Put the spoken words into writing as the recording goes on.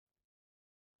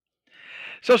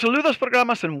So, saludos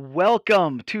programas and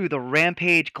welcome to the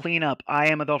Rampage Cleanup. I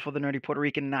am Adolfo the Nerdy Puerto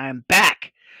Rican and I am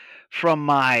back from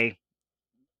my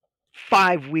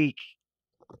 5 week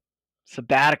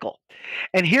sabbatical.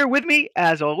 And here with me,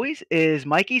 as always, is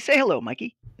Mikey. Say hello,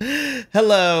 Mikey.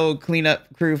 Hello,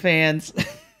 cleanup crew fans.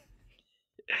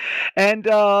 And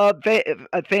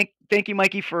thank you,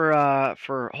 Mikey,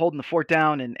 for holding the fort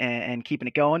down and keeping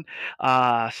it going.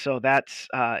 So that's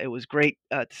it was great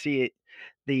to see it.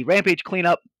 The Rampage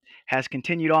Cleanup has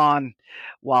continued on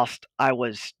whilst I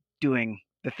was doing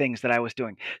the things that I was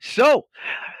doing. So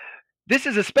this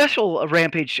is a special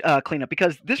Rampage cleanup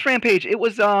because this Rampage it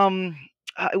was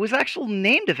actual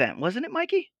named event, wasn't it,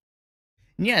 Mikey?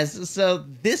 Yes, so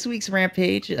this week's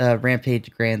Rampage,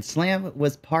 Rampage Grand Slam,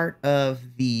 was part of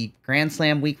the Grand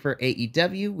Slam week for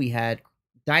AEW. We had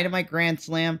Dynamite Grand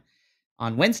Slam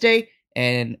on Wednesday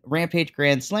and Rampage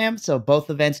Grand Slam. So both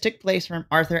events took place from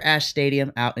Arthur Ashe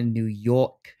Stadium out in New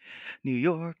York. New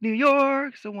York, New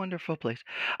York's a wonderful place.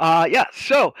 Yeah,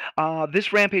 so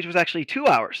this Rampage was actually 2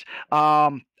 hours.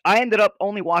 I ended up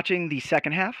only watching the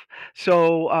second half.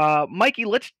 So, Mikey,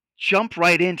 let's jump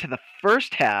right into the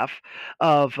first half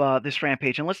of this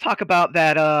Rampage, and let's talk about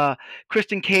that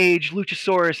Christian Cage,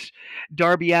 Luchasaurus,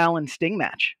 Darby Allin Sting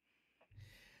match.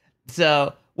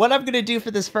 So what I'm going to do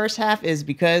for this first half is,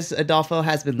 because Adolfo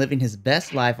has been living his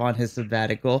best life on his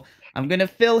sabbatical, I'm going to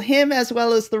fill him as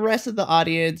well as the rest of the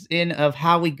audience in of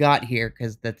how we got here,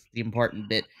 because that's the important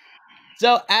bit.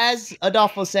 So as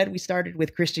Adolfo said, we started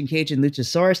with Christian Cage and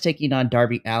Luchasaurus taking on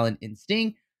Darby Allin and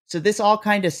Sting. So this all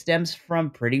kind of stems from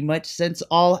pretty much since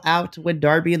All Out, when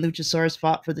Darby and Luchasaurus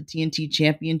fought for the TNT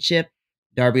Championship.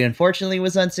 Darby unfortunately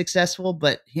was unsuccessful,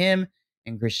 but him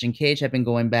and Christian Cage have been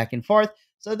going back and forth.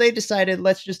 So they decided,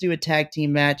 let's just do a tag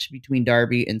team match between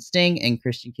Darby and Sting and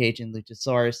Christian Cage and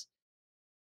Luchasaurus.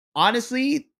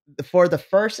 Honestly, for the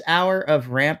first hour of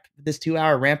this 2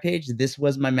 hour Rampage, this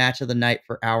was my match of the night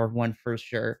for hour one for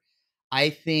sure.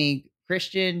 I think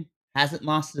Christian hasn't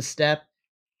lost a step,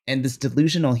 and this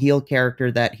delusional heel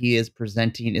character that he is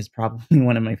presenting is probably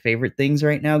one of my favorite things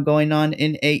right now going on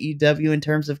in AEW in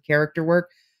terms of character work.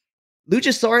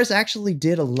 Luchasaurus actually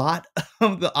did a lot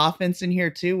of the offense in here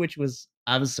too, which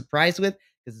I was surprised with,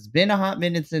 because it's been a hot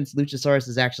minute since Luchasaurus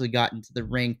has actually gotten to the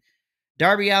ring.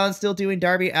 Darby Allin still doing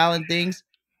Darby Allin things.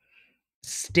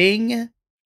 Sting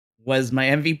was my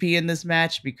MVP in this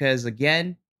match because,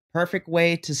 again, perfect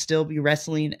way to still be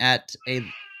wrestling at a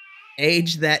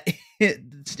age that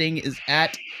Sting is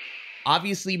at.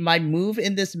 Obviously, my move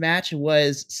in this match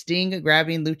was Sting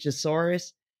grabbing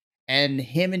Luchasaurus and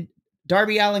him and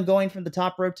Darby Allin going from the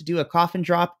top rope to do a coffin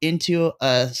drop into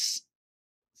a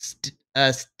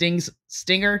Sting's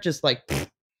stinger, just like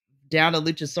down to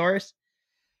Luchasaurus.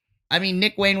 I mean,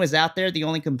 Nick Wayne was out there. The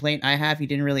only complaint I have, he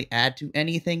didn't really add to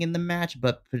anything in the match,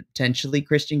 but potentially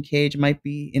Christian Cage might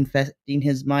be infecting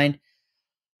his mind.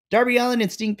 Darby Allin and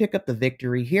Sting pick up the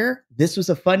victory here. This was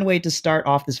a fun way to start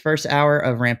off this first hour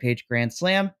of Rampage Grand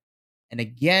Slam. And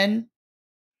again,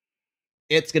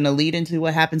 it's going to lead into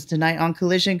what happens tonight on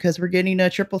Collision, because we're getting a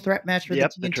triple threat match for the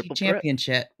TNT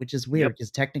Championship, which is weird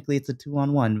because technically it's a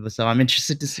 2-on-1. So I'm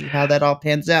interested to see how that all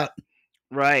pans out.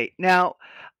 Right. Now,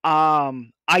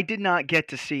 I did not get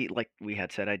to see, like we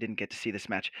had said, I didn't get to see this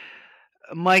match.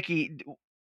 Mikey,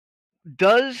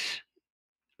 does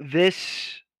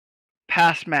this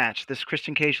past match, this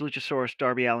Christian Cage Luchasaurus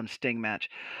Darby Allin Sting match,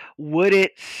 does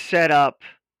it set up,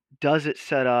 does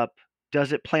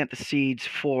it plant the seeds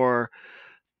for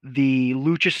the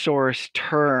Luchasaurus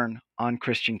turn on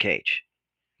Christian Cage?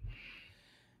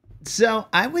 So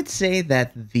I would say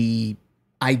that the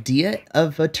idea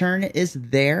of a turn is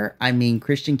there. I mean,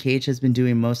 Christian Cage has been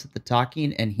doing most of the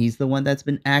talking, and he's the one that's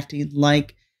been acting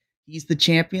like he's the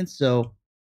champion. So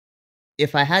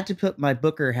if I had to put my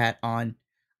Booker hat on,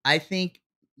 I think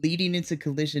leading into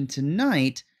Collision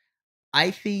tonight, I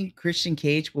think Christian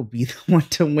Cage will be the one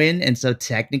to win. And so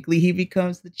technically he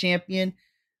becomes the champion,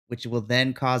 which will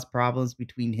then cause problems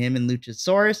between him and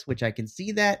Luchasaurus, which I can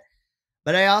see that.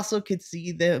 But I also could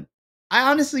see I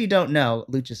honestly don't know.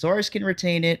 Luchasaurus can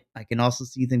retain it. I can also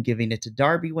see them giving it to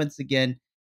Darby once again.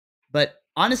 But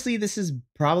honestly, this has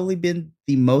probably been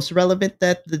the most relevant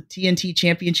that the TNT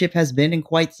Championship has been in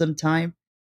quite some time.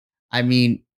 I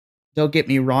mean, don't get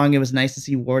me wrong, it was nice to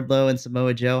see Wardlow and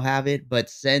Samoa Joe have it, but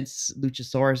since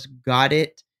Luchasaurus got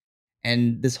it,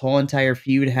 and this whole entire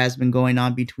feud has been going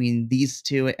on between these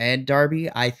two and Darby,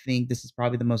 I think this is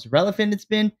probably the most relevant it's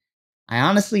been. I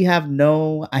honestly have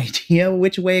no idea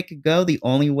which way it could go. The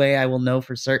only way I will know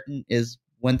for certain is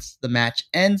once the match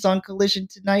ends on Collision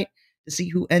tonight to see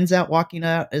who ends out walking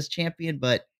out as champion,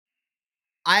 but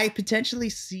I potentially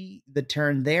see the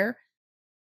turn there.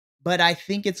 but I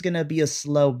think it's going to be a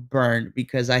slow burn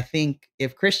because I think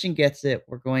if Christian gets it,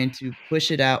 we're going to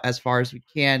push it out as far as we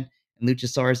can. And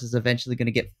Luchasaurus is eventually going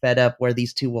to get fed up where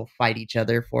these two will fight each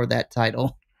other for that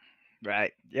title.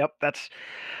 Right. Yep. That's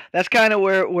kind of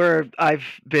where I've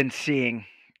been seeing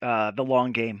the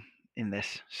long game in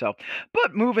this. So,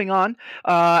 but moving on.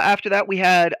 After that, we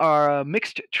had our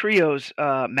mixed trios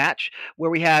match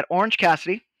where we had Orange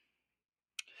Cassidy,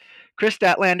 Chris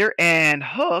Statlander, and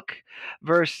Hook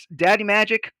versus Daddy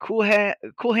Magic, Cool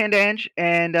Hand Ange,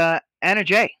 and Anna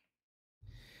Jay.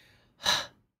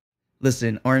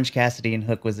 Listen, Orange Cassidy and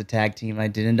Hook was a tag team I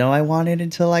didn't know I wanted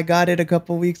until I got it a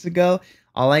couple weeks ago.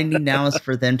 All I need now is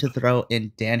for them to throw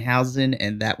in Danhausen,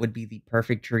 and that would be the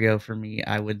perfect trio for me.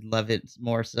 I would love it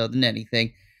more so than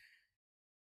anything.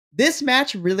 This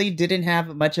match really didn't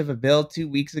have much of a build 2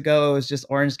 weeks ago. It was just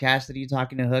Orange Cassidy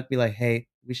talking to Hook, be like, hey,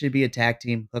 we should be a tag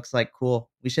team. Hook's like, cool.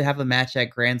 We should have a match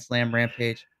at Grand Slam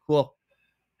Rampage. Cool.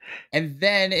 And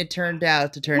then it turned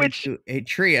out to turn Which into a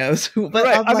trios. But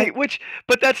right, I'm I mean, like,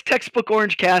 but that's textbook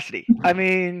Orange Cassidy. I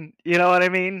mean, you know what I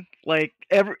mean? Like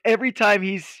every time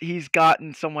he's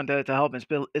gotten someone to help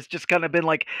him, it's just kind of been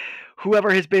like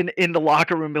whoever has been in the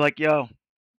locker room be like, yo,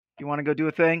 you want to go do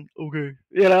a thing? Okay,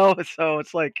 you know. So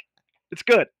it's like, it's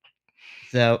good.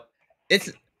 so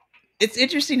it's it's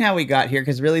interesting how we got here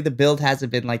because really the build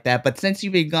hasn't been like that. But since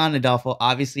you've been gone, Adolfo,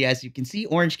 obviously, as you can see,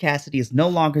 Orange Cassidy is no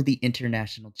longer the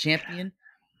international champion.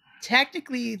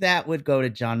 Technically, that would go to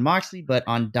John Moxley, but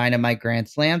on Dynamite Grand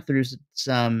Slam, through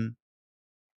some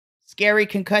scary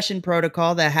concussion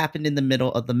protocol that happened in the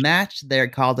middle of the match, they're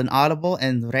called an audible,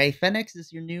 and Rey Fenix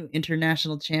is your new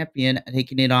international champion,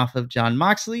 taking it off of John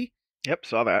Moxley. Yep,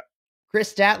 saw that.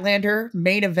 Chris Statlander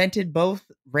main evented both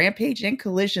Rampage and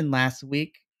Collision last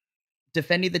week,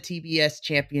 defending the TBS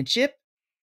championship.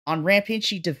 On Rampage,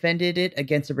 she defended it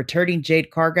against a returning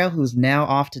Jade Cargill, who's now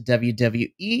off to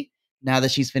WWE now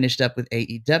that she's finished up with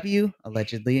AEW,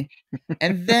 allegedly.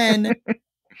 And then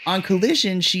on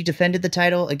Collision, she defended the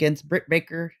title against Britt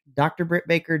Baker, Dr. Britt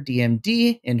Baker,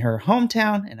 DMD, in her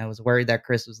hometown. And I was worried that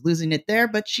Chris was losing it there,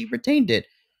 but she retained it.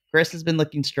 Chris has been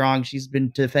looking strong. She's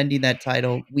been defending that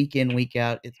title week in, week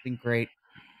out. It's been great.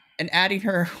 And adding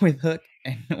her with Hook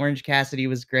and Orange Cassidy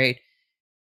was great.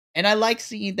 And I like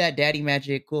seeing that Daddy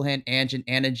Magic, Cool Hand Ange, and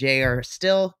Anna Jay are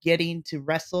still getting to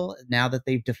wrestle now that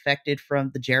they've defected from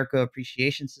the Jericho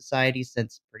Appreciation Society,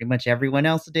 since pretty much everyone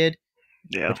else did,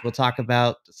 Yeah. which we'll talk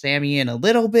about Sammy in a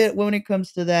little bit when it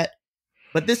comes to that.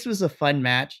 But this was a fun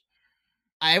match.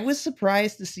 I was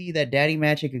surprised to see that Daddy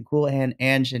Magic and Cool Hand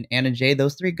Ange and Anna Jay,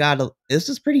 those three this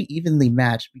was pretty evenly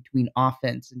matched between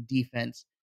offense and defense.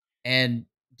 And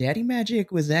Daddy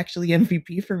Magic was actually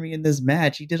MVP for me in this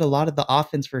match. He did a lot of the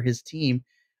offense for his team.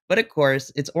 But of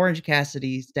course, it's Orange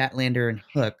Cassidy, Statlander, and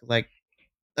Hook. Like,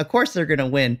 of course they're going to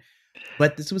win.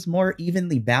 But this was more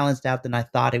evenly balanced out than I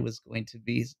thought it was going to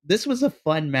be. This was a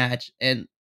fun match. And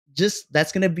just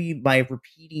that's going to be my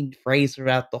repeating phrase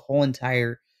throughout the whole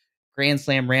entire Grand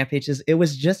Slam Rampages. It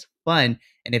was just fun.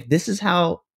 And if this is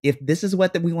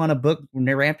what that we want to book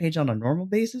Rampage on a normal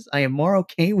basis, I am more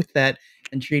okay with that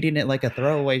and treating it like a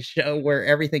throwaway show where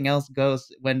everything else goes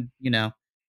when,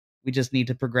 we just need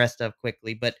to progress stuff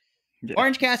quickly. But Yeah.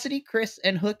 Orange Cassidy, Chris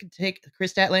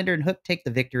Statlander and Hook take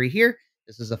the victory here.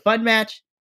 This is a fun match.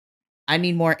 I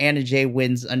need more Anna Jay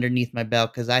wins underneath my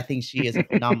belt because I think she is a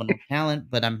phenomenal talent,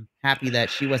 but I'm happy that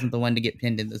she wasn't the one to get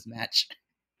pinned in this match.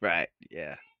 Right.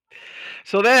 Yeah.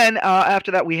 So then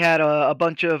after that, we had a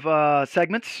bunch of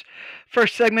segments.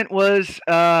 First segment was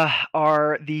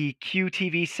the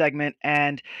QTV segment,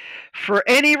 and for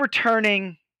any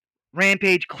returning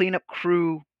Rampage cleanup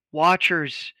crew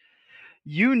watchers,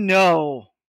 you know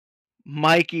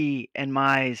Mikey and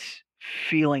my's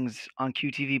feelings on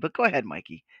QTV. But go ahead,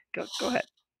 Mikey. Go ahead.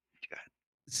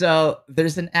 So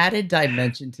there's an added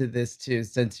dimension to this too,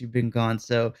 since you've been gone.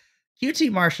 So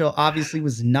QT Marshall obviously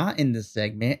was not in this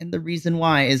segment, and the reason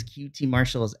why is QT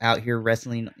Marshall is out here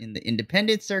wrestling in the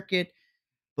independent circuit.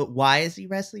 But why is he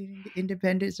wrestling in the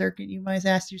independent circuit? You might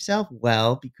ask yourself.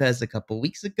 Well, because a couple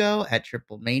weeks ago at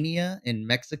Triple Mania in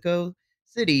Mexico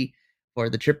City for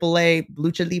the AAA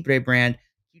Lucha Libre brand,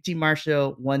 QT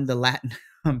Marshall won the Latin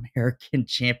American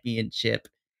Championship.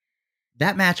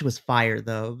 That match was fire,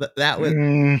 though. That was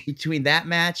Mm, between that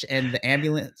match and the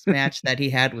ambulance match that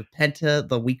he had with Penta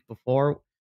the week before.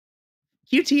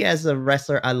 QT as a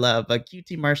wrestler, I love, but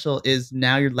QT Marshall is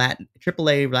now your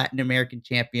AAA Latin American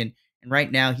champion, and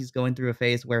right now he's going through a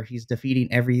phase where he's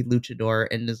defeating every luchador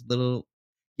and is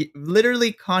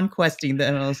literally conquesting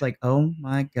them. And I was like, oh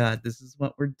my god, this is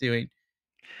what we're doing.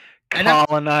 And I'm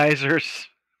colonizers.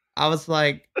 I was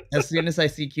like, as soon as I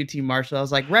see QT Marshall, I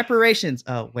was like, reparations.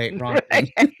 Oh, wait, wrong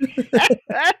thing.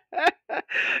 Right.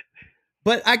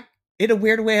 But in a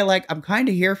weird way, like I'm kind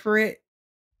of here for it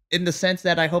in the sense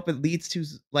that I hope it leads to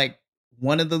like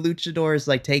one of the luchadors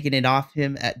like taking it off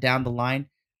him at down the line.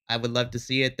 I would love to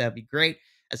see it. That'd be great.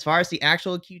 As far as the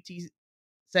actual QT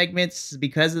segments,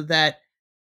 because of that,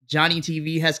 Johnny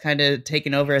TV has kind of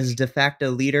taken over as de facto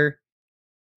leader.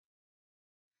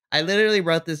 I literally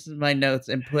wrote this in my notes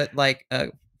and put like a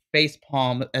face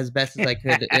palm as best as I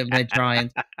could in my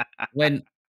drawings. When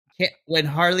when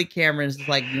Harley Cameron's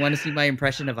like, "You want to see my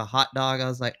impression of a hot dog?" I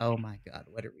was like, "Oh my god,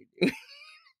 what are we doing?"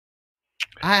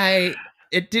 I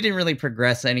It didn't really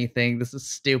progress anything. This is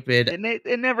stupid. And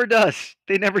it never does.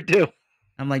 They never do.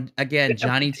 I'm like, They again, never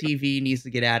Johnny do. TV needs to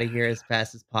get out of here as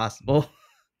fast as possible.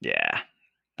 Yeah.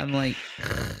 I'm like,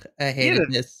 I hated Either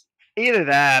this. either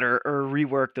that or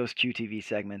rework those QTV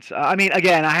segments. I mean,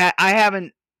 again, I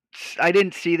haven't I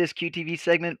didn't see this QTV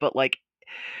segment, but like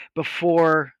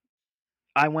before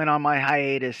I went on my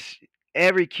hiatus,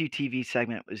 every QTV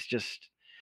segment was just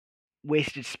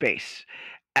wasted space.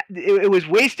 It was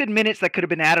wasted minutes that could have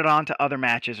been added on to other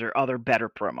matches or other better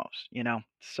promos, you know?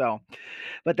 So,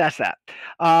 but that's that.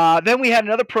 Then we had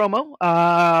another promo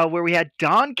where we had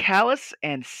Don Callis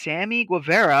and Sammy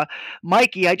Guevara.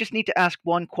 Mikey, I just need to ask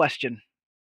one question.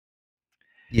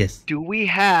 Yes. Do we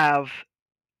have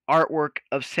artwork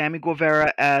of Sammy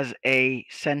Guevara as a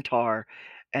centaur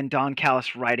and Don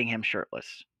Callis riding him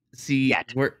shirtless See,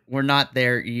 yet? we're not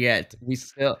there yet. We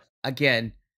still,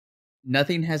 again,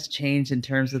 nothing has changed in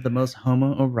terms of the most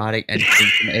homoerotic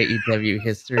entrance in AEW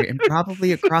history and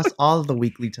probably across all of the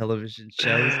weekly television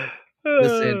shows.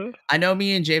 Listen, I know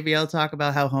me and JVL talk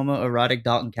about how homoerotic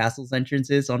Dalton Castle's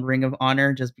entrance is on Ring of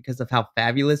Honor just because of how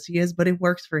fabulous he is, but it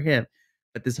works for him.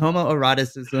 But this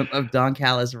homoeroticism of Don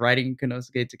Callis riding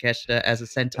Konosuke Takeshita as a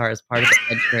centaur as part of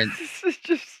the entrance This is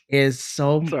just is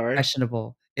so sorry.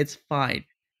 questionable. It's fine.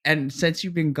 And since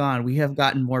you've been gone, we have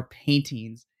gotten more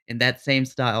paintings in that same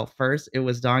style. First, it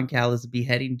was Don Callis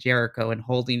beheading Jericho and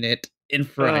holding it in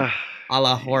front, Ugh, a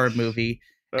la horror jeez. movie.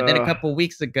 And then a Ugh. couple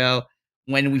weeks ago,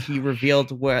 when he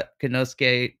revealed what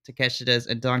Konosuke Takeshita's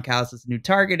and Don Callis' new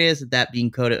target is, that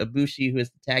being Kota Ibushi, who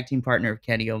is the tag team partner of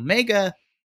Kenny Omega.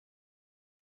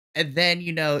 And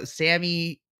then,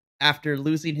 Sammy, after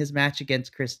losing his match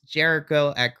against Chris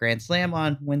Jericho at Grand Slam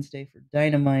on Wednesday for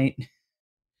Dynamite,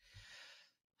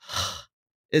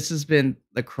 this has been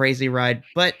a crazy ride.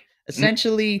 But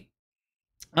essentially,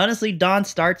 honestly, Don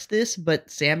starts this,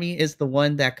 but Sammy is the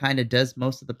one that kind of does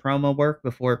most of the promo work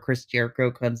before Chris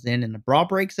Jericho comes in and the brawl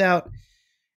breaks out.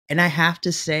 And I have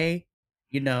to say,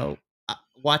 you know,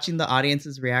 watching the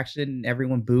audience's reaction and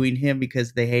everyone booing him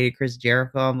because they hated Chris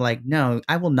Jericho, I'm like, no,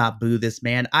 I will not boo this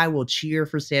man. I will cheer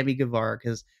for Sammy Guevara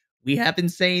because we have been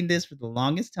saying this for the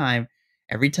longest time.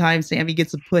 Every time Sammy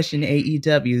gets a push in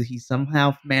AEW, he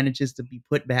somehow manages to be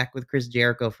put back with Chris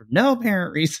Jericho for no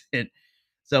apparent reason.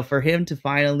 So for him to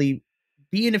finally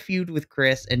be in a feud with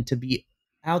Chris and to be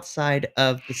outside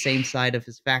of the same side of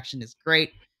his faction is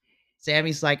great.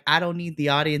 Sammy's like, I don't need the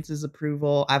audience's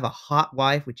approval. I have a hot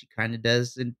wife, which he kind of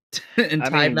does in, in I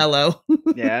Ty mean, Mello.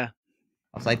 yeah.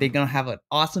 I was like, they're going to have an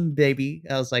awesome baby.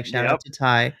 I was like, shout out Yep. to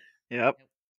Ty. Yep.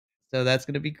 So that's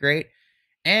going to be great.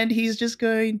 And he's just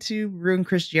going to ruin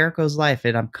Chris Jericho's life.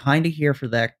 And I'm kind of here for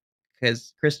that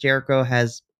because Chris Jericho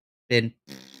has been.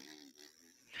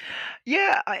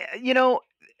 Yeah,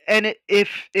 and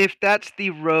if that's the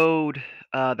road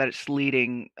that it's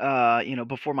leading,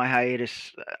 before my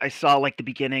hiatus, I saw like the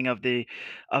beginning of the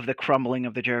crumbling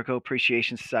of the Jericho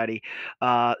Appreciation Society.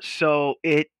 So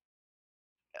it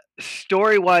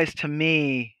story wise to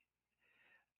me,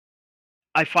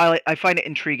 I find it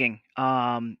intriguing,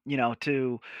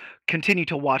 to continue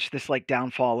to watch this like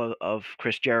downfall of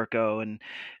Chris Jericho and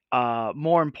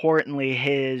more importantly,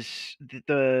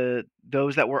 the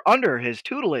those that were under his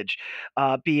tutelage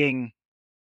being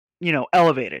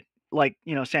elevated, like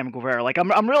Sammy Guevara. Like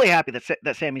I'm really happy that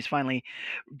that Sammy's finally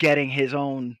getting his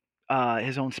own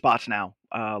spots now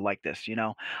like this.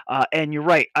 And you're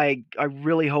right. I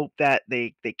really hope that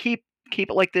they keep it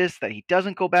like this. That he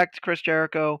doesn't go back to Chris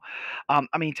Jericho.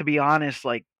 I mean, to be honest,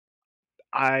 like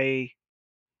I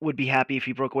would be happy if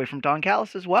he broke away from Don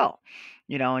Callis as well,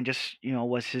 and just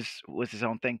was his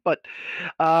own thing. But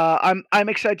I'm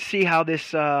excited to see how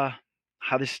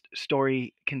this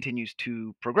story continues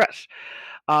to progress.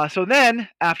 So then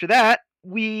after that,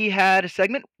 we had a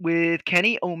segment with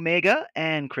Kenny Omega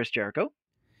and Chris Jericho.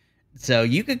 So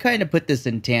you could kind of put this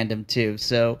in tandem too.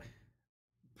 So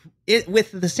it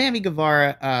with the Sammy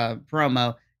Guevara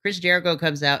promo, Chris Jericho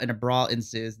comes out and a brawl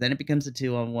ensues. Then it becomes a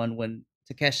 2-on-1 when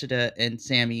Takeshita and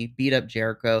Sammy beat up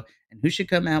Jericho, and who should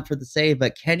come out for the save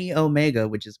but Kenny Omega,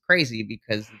 which is crazy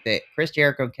because Chris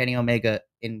Jericho and Kenny Omega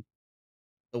in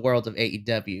the world of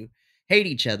AEW hate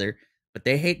each other, but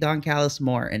they hate Don Callis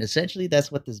more. And essentially,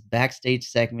 that's what this backstage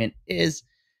segment is.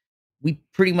 We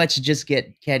pretty much just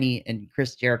get Kenny and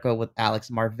Chris Jericho with Alex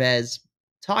Marvez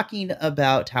talking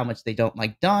about how much they don't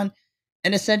like Don.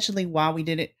 And essentially, while we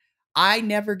did it, I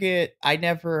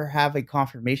never have a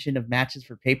confirmation of matches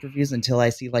for pay-per-views until I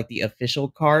see like the official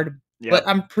card. But Yep.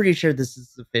 I'm pretty sure this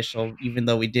is official, even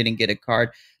though we didn't get a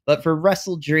card. But for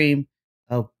Wrestle Dream,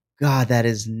 oh God, that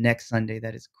is next Sunday.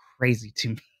 That is crazy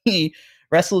to me.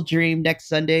 Wrestle Dream next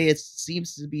Sunday. It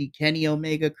seems to be Kenny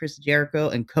Omega, Chris Jericho,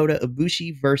 and Kota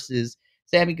Ibushi versus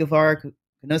Sammy Guevara,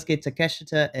 Konosuke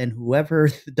Takeshita, and whoever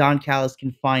Don Callis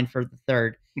can find for the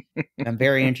third. And I'm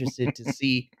very interested to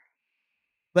see.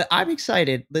 But I'm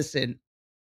excited. Listen,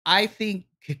 I think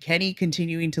Kenny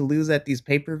continuing to lose at these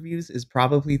pay-per-views is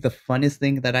probably the funnest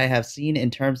thing that I have seen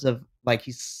in terms of like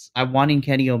I'm wanting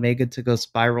Kenny Omega to go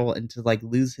spiral and to like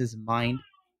lose his mind.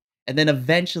 And then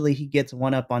eventually he gets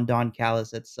one up on Don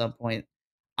Callis at some point.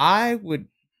 I would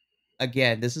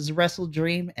again, this is a Wrestle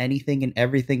Dream. Anything and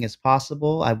everything is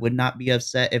possible. I would not be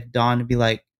upset if Don would be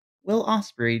like, Will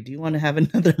Osprey, do you want to have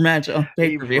another match on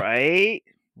pay-per-view? Right.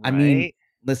 I mean, Right.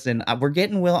 listen, we're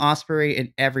getting Will Osprey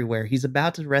in everywhere. He's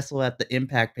about to wrestle at the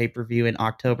Impact pay-per-view in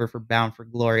October for Bound for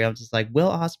Glory. I'm just like, Will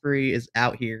Osprey is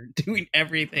out here doing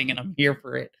everything, and I'm here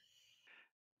for it.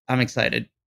 I'm excited.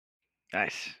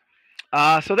 Nice.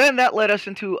 So then that led us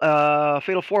into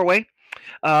fatal four way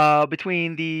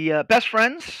between the best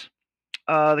friends,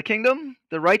 the Kingdom,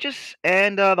 the Righteous,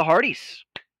 and the Hardys.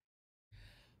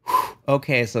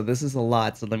 Okay, so this is a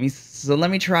lot. So let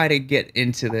me try to get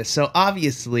into this. So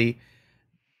obviously,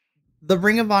 the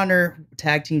Ring of Honor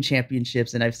Tag Team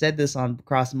Championships, and I've said this on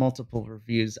across multiple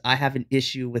reviews, I have an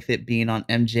issue with it being on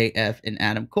MJF and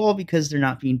Adam Cole because they're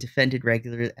not being defended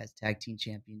regularly as Tag Team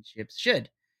Championships should.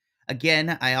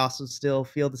 Again, I also still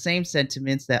feel the same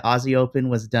sentiments that Aussie Open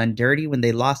was done dirty when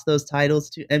they lost those titles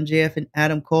to MJF and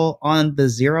Adam Cole on the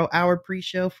 0 hour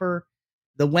pre-show for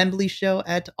the Wembley show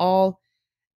at All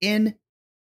In.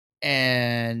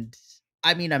 And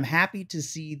I mean, I'm happy to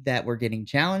see that we're getting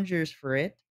challengers for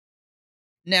it.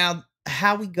 Now,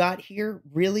 how we got here,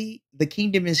 really, the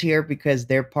Kingdom is here because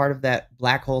they're part of that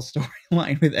black hole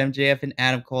storyline with MJF and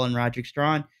Adam Cole and Roderick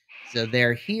Strong. So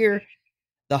they're here.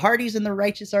 The Hardys and the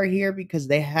Righteous are here because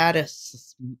they had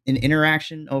an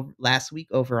interaction over last week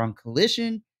over on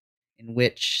Collision, in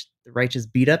which the Righteous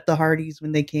beat up the Hardys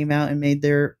when they came out and made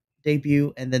their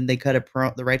debut, and then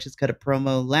the Righteous cut a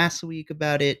promo last week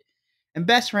about it, and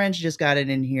Best Friends just got it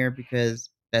in here because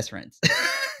Best Friends.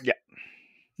 Yeah.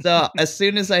 So as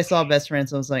soon as I saw Best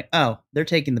Friends, I was like, oh, they're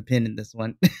taking the pin in this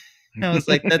one. I was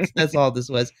like, that's all this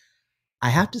was. I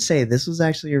have to say, this was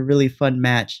actually a really fun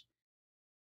match.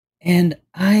 And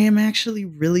I am actually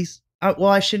really, well,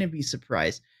 I shouldn't be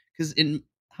surprised because in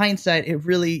hindsight, it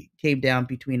really came down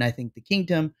between, I think, the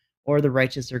Kingdom or the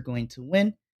Righteous are going to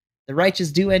win. The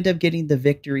Righteous do end up getting the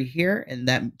victory here, and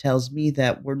that tells me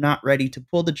that we're not ready to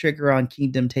pull the trigger on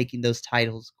Kingdom taking those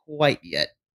titles quite yet.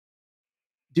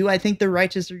 Do I think the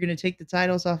Righteous are going to take the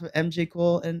titles off of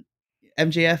MJF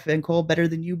and Cole better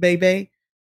than you, baby?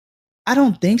 I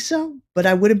don't think so, but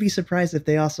I wouldn't be surprised if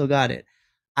they also got it.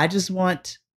 I just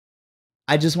want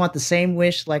I just want the same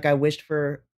wish like I wished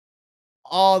for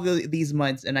these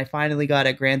months, and I finally got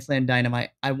at Grand Slam Dynamite.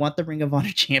 I want the Ring of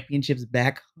Honor championships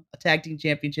back, tag team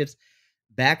championships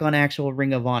back on actual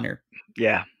Ring of Honor.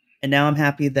 Yeah. And now I'm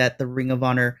happy that the Ring of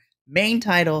Honor main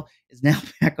title is now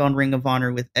back on Ring of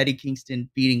Honor with Eddie Kingston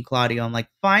beating Claudio. I'm like,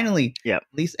 finally, Yeah. at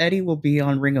least Eddie will be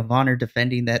on Ring of Honor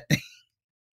defending that thing.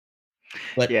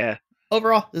 But Yeah.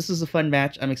 overall, this was a fun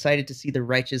match. I'm excited to see the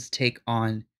Righteous take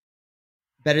on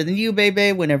Better Than You,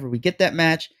 baby, whenever we get that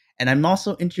match. And I'm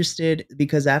also interested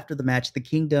because after the match, the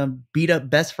Kingdom beat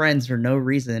up Best Friends for no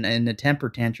reason and a temper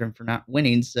tantrum for not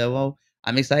winning. So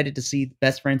I'm excited to see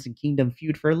Best Friends and Kingdom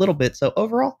feud for a little bit. So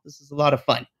overall, this is a lot of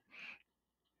fun.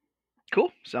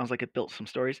 Cool. Sounds like it built some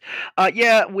stories.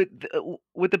 Yeah, with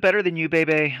the Better Than You,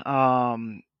 baby.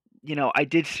 I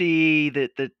did see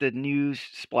the news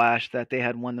splash that they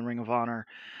had won the Ring of Honor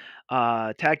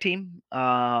tag team.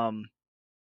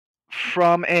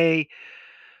 From a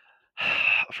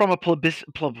from a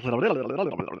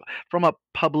from a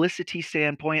publicity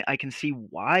standpoint, I can see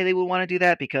why they would want to do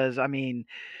that because I mean,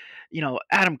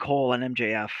 Adam Cole and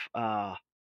MJF,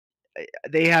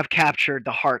 they have captured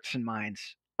the hearts and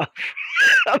minds of,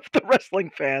 of the wrestling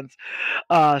fans.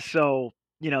 So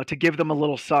to give them a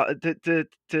little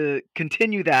to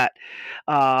continue that.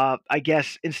 I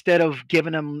guess instead of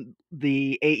giving them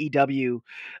the AEW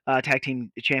tag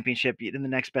team championship, then the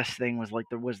next best thing was like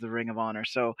there was the Ring of Honor.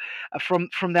 So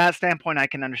from that standpoint, I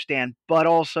can understand, but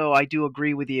also I do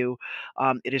agree with you.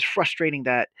 It is frustrating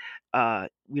that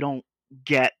we don't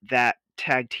get that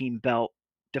tag team belt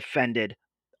defended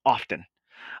often,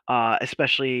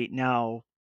 especially now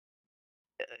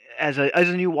as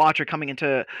a new watcher coming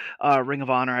into Ring of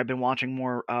Honor. I've been watching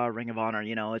more Ring of Honor.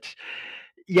 It's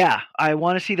yeah, I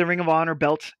want to see the Ring of Honor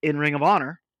belts in Ring of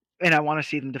Honor, and I want to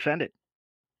see them defended.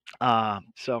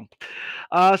 So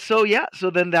yeah, so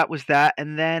then that was that,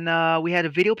 and then we had a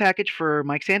video package for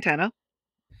Mike Santana,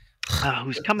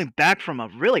 who's coming back from a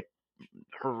really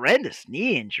horrendous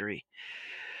knee injury.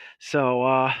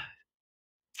 So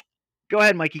go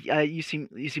ahead, Mikey. You seem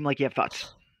like you have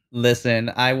thoughts.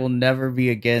 Listen, I will never be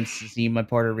against seeing my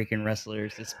Puerto Rican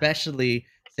wrestlers, especially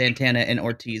Santana and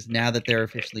Ortiz, now that they're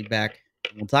officially back.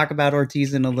 We'll talk about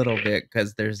Ortiz in a little bit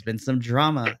because there's been some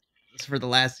drama for the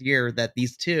last year that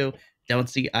these two don't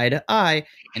see eye to eye,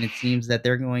 and it seems that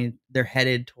they're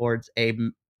headed towards a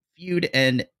feud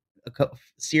and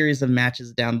series of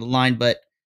matches down the line. But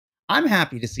I'm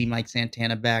happy to see Mike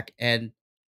Santana back, and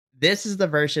this is the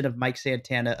version of Mike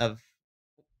Santana of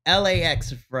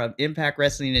LAX from Impact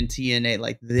Wrestling and TNA.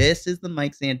 Like, this is the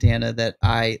Mike Santana that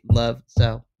I love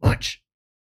so much.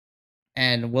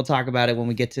 And we'll talk about it when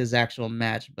we get to his actual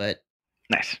match. But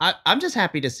Nice. I'm just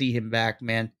happy to see him back,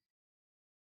 man.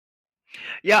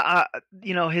 Yeah,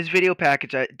 his video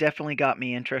package definitely got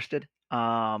me interested.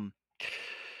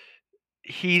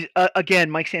 He's again,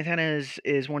 Mike Santana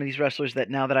is one of these wrestlers that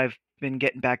now that I've been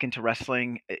getting back into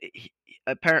wrestling,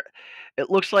 apparent it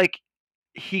looks like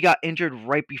he got injured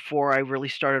right before I really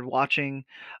started watching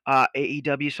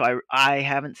AEW, so I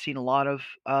haven't seen a lot of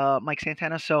Mike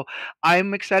Santana, so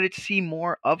I'm excited to see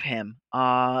more of him.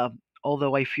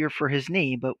 Although I fear for his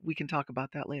knee, but we can talk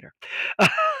about that later.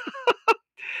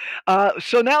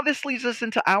 So now this leads us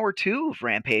into hour two of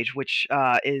Rampage, which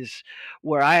is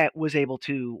where I was able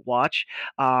to watch.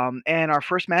 And our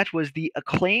first match was the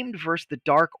Acclaimed versus the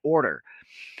Dark Order.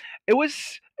 It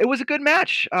was a good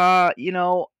match.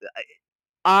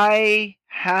 I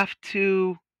have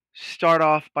to start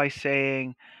off by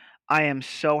saying I am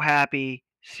so happy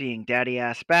seeing Daddy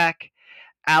Ass back.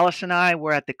 Alice and I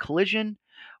were at the Collision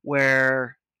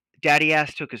where Daddy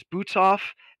Ass took his boots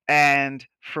off, and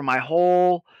for my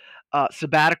whole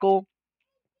sabbatical,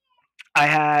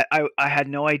 I had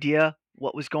no idea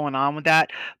what was going on with that.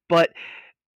 But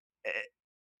eh,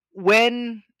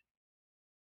 when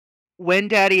when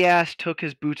Daddy Ass took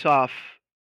his boots off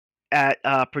at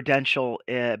Prudential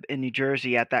in New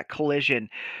Jersey at that Collision,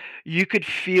 you could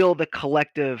feel the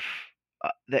collective,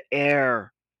 the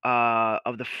air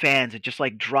of the fans. It just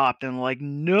like dropped and like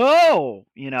no,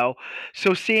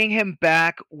 So seeing him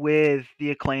back with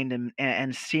the Acclaimed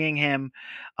and seeing him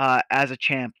as a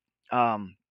champ,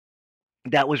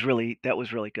 that was really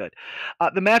good.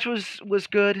 The match was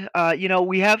good.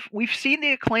 We've seen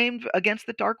the Acclaimed against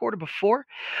the Dark Order before.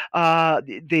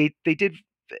 They did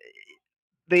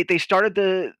they started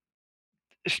the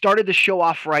show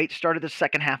off right, started the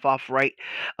second half off right.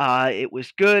 It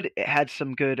was good. It had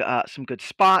some good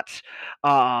spots.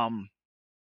 Um,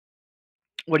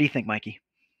 what do you think, Mikey?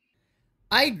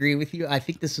 I agree with you. I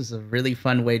think this was a really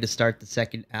fun way to start the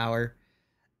second hour.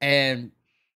 And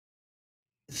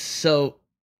so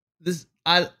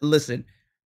I listen,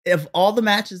 of all the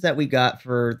matches that we got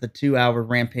for the 2-hour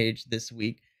Rampage this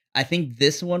week, I think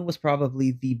this one was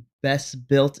probably the best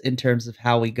built in terms of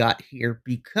how we got here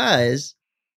because,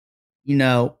 you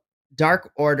know,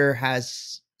 Dark Order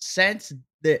has since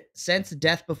the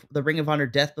Ring of Honor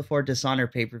Death Before Dishonor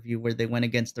pay-per-view where they went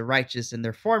against the Righteous and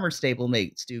their former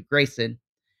stablemate Stu Grayson.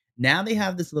 Now they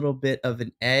have this little bit of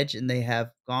an edge and they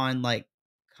have gone like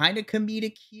kind of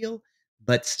comedic heel,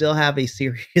 but still have a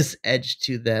serious edge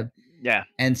to them. Yeah,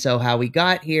 And so how we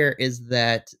got here is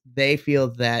that they feel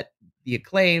that the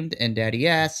Acclaimed and Daddy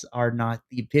S are not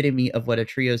the epitome of what a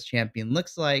trios champion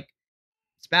looks like,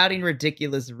 spouting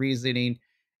ridiculous reasoning.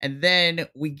 And then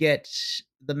we get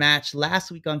the match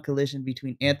last week on Collision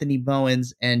between Anthony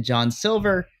Bowens and John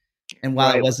Silver. And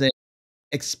while it right. wasn't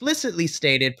explicitly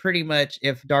stated, pretty much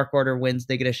if Dark Order wins,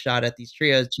 they get a shot at these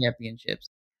trios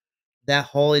championships. That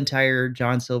whole entire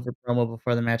John Silver promo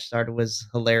before the match started was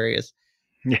hilarious.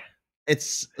 Yeah.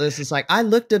 This is like, I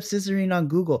looked up scissoring on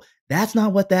Google. That's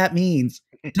not what that means.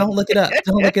 Don't look it up.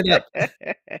 Don't look it up.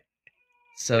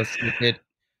 So stupid.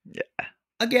 Yeah, yeah,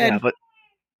 Again, but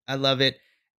I love it.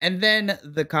 And then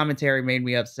the commentary made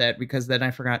me upset because then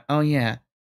I forgot, oh yeah,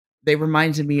 they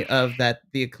reminded me of that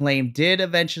the Acclaim did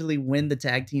eventually win the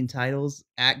tag team titles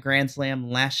at Grand Slam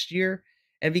last year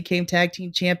and became tag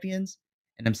team champions.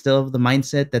 And I'm still of the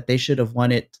mindset that they should have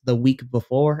won it the week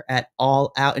before at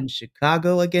All Out in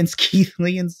Chicago against Keith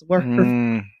Lee and Swerve.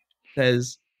 Mm.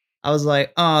 Because I was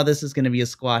like, "Oh, this is gonna be a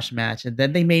squash match," and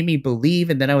then they made me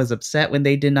believe, and then I was upset when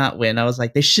they did not win. I was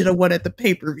like, "They should have won at the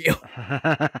pay-per-view."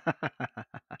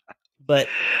 But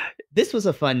this was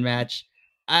a fun match.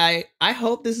 I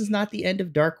hope this is not the end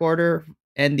of Dark Order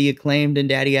and the Acclaimed and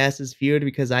Daddy Ass's feud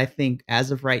because I think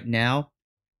as of right now,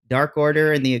 Dark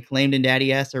Order and the Acclaimed and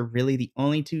Daddy Ass are really the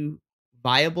only 2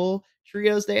 viable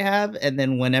trios they have, and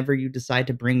then whenever you decide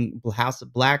to bring House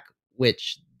of Black,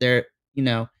 which they're you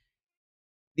know,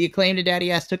 the Acclaimed and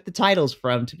Daddy Ass took the titles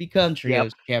from to become Yep.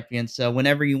 trios champions, so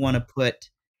whenever you wanna put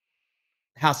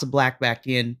House of Black back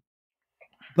in,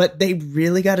 but they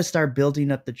really gotta start building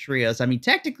up the trios. I mean,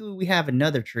 technically, we have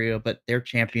another trio, but they're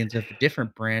champions of a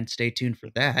different brand. Stay tuned for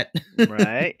that.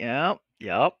 Right. Yep.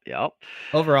 Yep. Yep.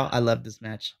 Overall, I love this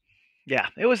match. Yeah,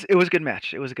 it was a good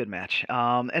match. It was a good match.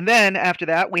 And then after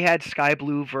that, we had Sky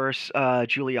Blue versus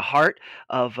Julia Hart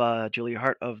of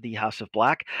the House of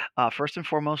Black. First and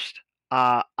foremost,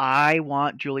 I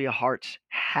want Julia Hart's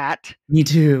hat. Me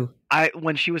too. I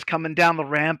when she was coming down the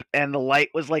ramp and the light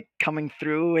was like coming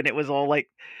through and it was all like,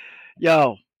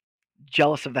 yo,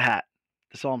 jealous of the hat.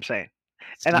 That's all I'm saying.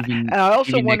 And I Stevie and I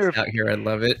also Stevie wonder Nicks if out here, I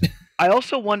love it. I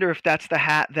also wonder if that's the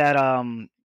hat that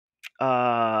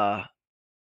uh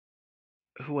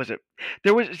who was it?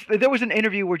 There was an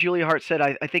interview where Julia Hart said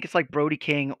I think it's like Brody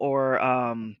King or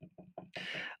um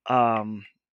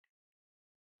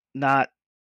not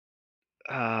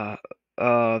uh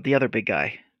the other big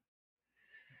guy.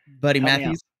 Buddy Help me out.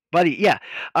 Matthews? Buddy, yeah.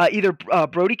 Either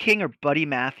Brody King or Buddy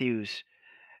Matthews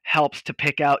helps to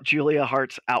pick out Julia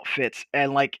Hart's outfits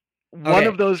and like one Okay,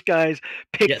 of those guys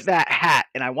picked yes. that hat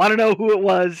and I want to know who it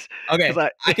was cuz Okay, I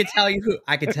I could tell you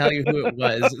who it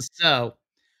was. So,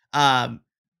 um,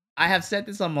 I have said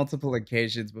this on multiple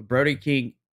occasions, but Brody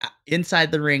King,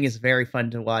 inside the ring is very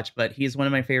fun to watch, but he's one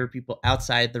of my favorite people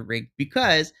outside the ring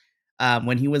because,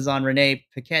 when he was on Renee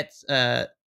Paquette's,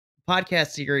 podcast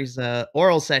series,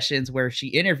 Oral Sessions, where she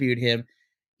interviewed him,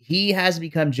 he has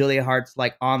become Julia Hart's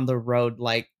like on the road,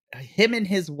 like him and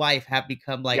his wife have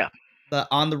become like yeah. the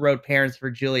on the road parents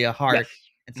for Julia Yes. Hart.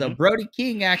 And so Mhm. Brody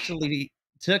King actually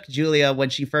took Julia when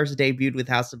she first debuted with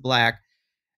House of Black,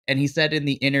 and he said in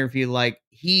the interview like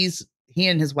he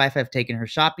and his wife have taken her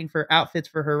shopping for outfits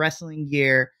for her wrestling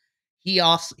gear. He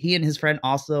and his friend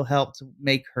also helped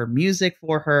make her music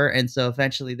for her, and so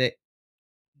eventually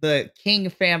the King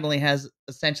family has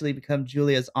essentially become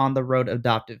Julia's on the road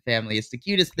adopted family. It's the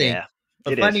cutest thing. Yeah.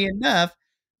 But It is. funny enough,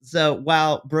 so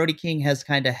while Brody King has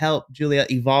kind of helped Julia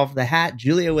evolve the hat,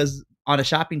 Julia was on a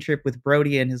shopping trip with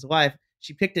Brody and his wife.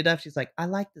 She picked it up. She's like, I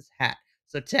like this hat.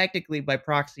 So technically, by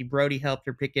proxy, Brody helped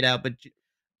her pick it out. But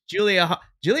Julia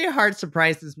Hart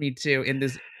surprises me too in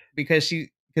this because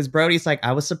Brody's like,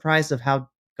 I was surprised of how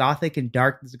gothic and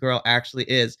dark this girl actually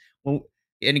is. Well,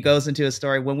 and it goes into a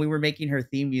story when we were making her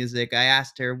theme music. I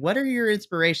asked her, "What are your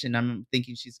inspiration?" I'm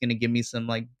thinking she's gonna give me some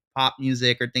like pop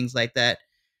music or things like that.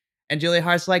 And Julia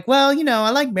Hart's like, "Well, I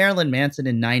like Marilyn Manson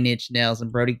and Nine Inch Nails."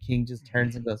 And Brody King just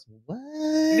turns and goes,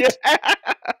 Yeah. "What?"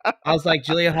 I was like,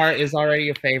 Julia Hart is already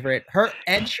a favorite. Clutch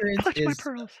my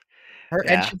pearls. Her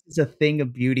Yeah. entrance is a thing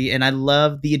of beauty, and I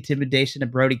love the intimidation of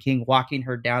Brody King walking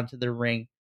her down to the ring.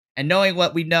 And knowing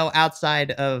what we know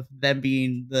outside of them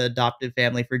being the adopted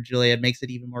family for Julia makes it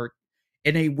even more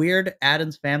in a weird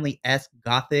Adams Family-esque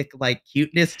gothic like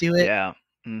cuteness to it. Yeah.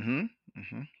 Mhm.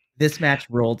 Mhm. This match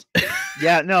ruled.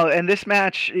 Yeah, no, and this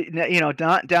match,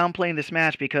 not downplaying this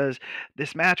match because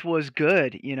this match was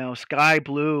good. Sky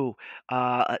Blue,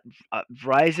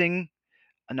 rising,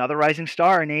 another rising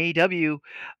star in AEW.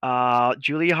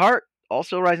 Julia Hart,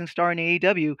 also a rising star in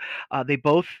AEW. They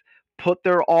both put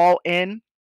their all in.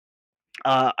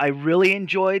 I really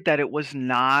enjoyed that it was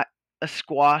not a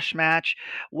squash match.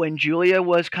 When Julia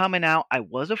was coming out, I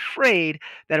was afraid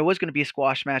that it was going to be a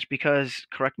squash match because,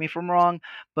 correct me if I'm wrong,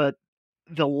 but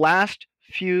the last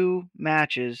few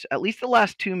matches, at least the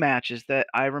last two matches that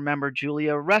I remember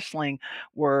Julia wrestling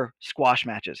were squash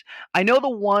matches. I know the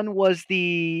one was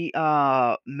the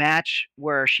match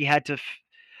where she had to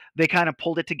they kind of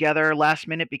pulled it together last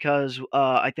minute because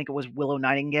I think it was Willow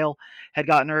Nightingale had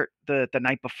gotten hurt the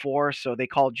night before, so they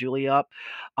called Julie up.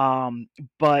 Um,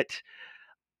 but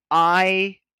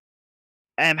I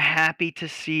am happy to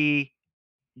see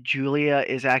Julia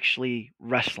is actually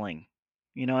wrestling.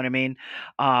 You know what I mean?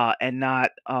 Uh, and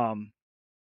not um,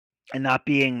 and not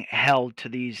being held to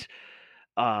these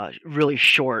really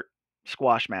short.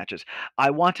 squash matches.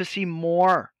 I want to see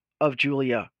more of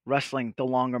Julia wrestling the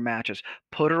longer matches.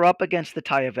 Put her up against the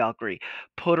Taya Valkyrie.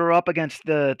 Put her up against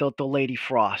the Lady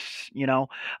Frosts.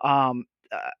 Um,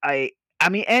 I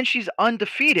mean, and she's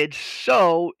undefeated,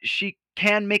 so she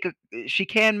can make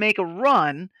a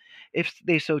run if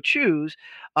they so choose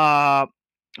to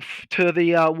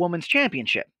the women's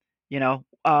championship.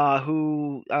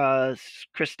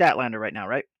 Chris Statlander right now,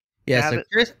 right? Yeah, Have so it?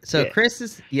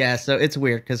 Yeah. so it's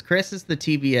weird because Chris is the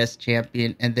TBS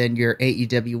champion, and then your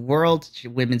AEW World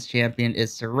Women's Champion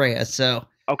is Saraya. So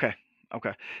Okay.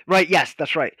 Okay. Right. Yes,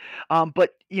 that's right.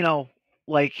 But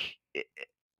like,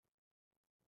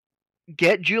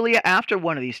 get Julia after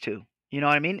one of these two. You know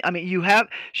what I mean? I mean,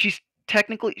 she's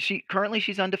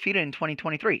she's undefeated in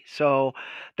 2023. So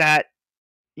that,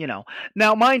 you know,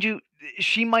 now mind you,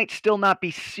 she might still not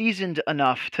be seasoned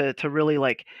enough to really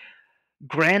like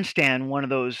grandstand one of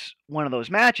those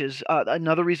matches.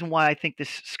 Another reason why I think this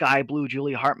Sky Blue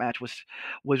Julia Hart match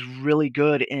was really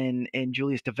good in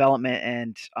Julia's development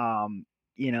and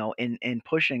in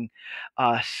pushing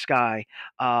Sky.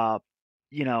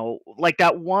 Like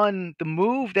the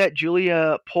move that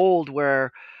Julia pulled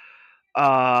where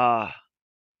uh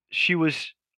she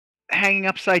was hanging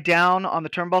upside down on the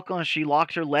turnbuckle and she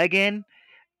locked her leg in,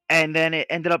 and then it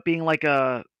ended up being like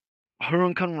a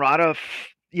Hurricane Rana,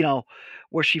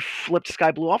 where she flipped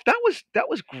Sky Blue off. That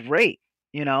was great.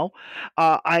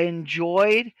 I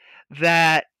enjoyed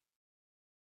that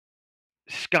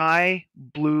Sky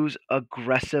Blue's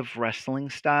aggressive wrestling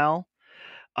style.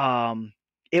 Um,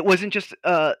 it wasn't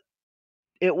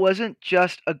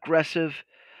just aggressive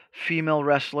female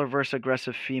wrestler versus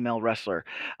aggressive female wrestler,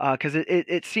 because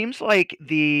it seems like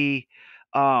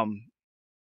um,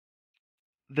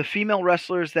 the female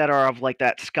wrestlers that are of like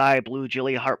that Sky Blue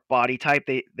Julia Hart body type,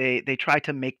 they try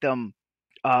to make them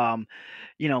um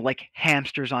like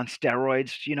hamsters on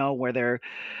steroids,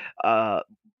 uh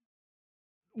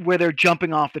where they're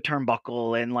jumping off the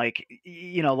turnbuckle and like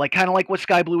like kind of like what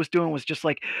Sky Blue was doing was just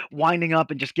like winding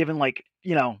up and just giving like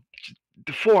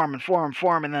the form and form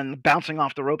form and then bouncing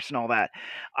off the ropes and all that.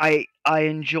 I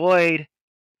enjoyed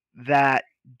that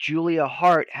Julia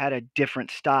Hart had a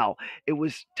different style. It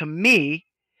was, to me,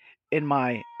 in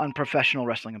my unprofessional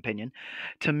wrestling opinion,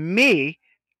 to me,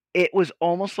 it was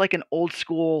almost like an old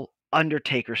school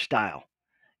Undertaker style,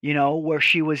 where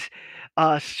she was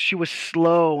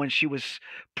slow and she was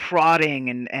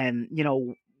prodding and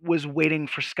was waiting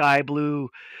for Sky Blue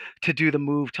to do the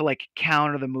move to like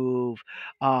counter the move,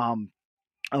 um,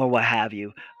 or what have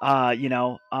you. And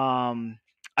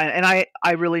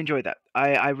I really enjoyed that.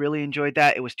 I really enjoyed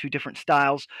that. It was two different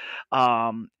styles,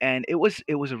 and it was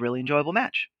a really enjoyable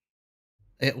match.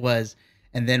 it was.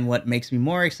 And then what makes me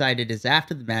more excited is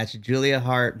after the match, Julia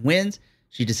Hart wins.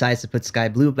 She decides to put Sky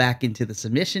Blue back into the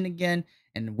submission again,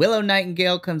 and Willow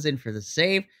Nightingale comes in for the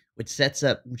save, which sets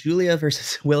up Julia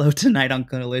versus Willow tonight on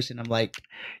Collision. I'm like,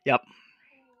 Yep,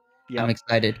 I'm yep.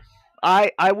 excited.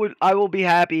 I will be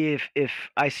happy if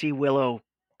I see Willow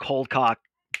cold cock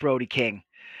Brody King,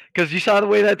 because you saw the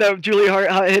way that Julia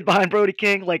Hart hit behind Brody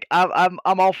King. Like I'm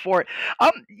all for it.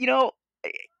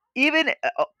 Even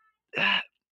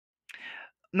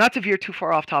not to veer too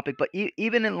far off topic, but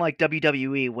even in like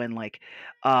WWE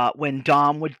when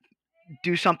Dom would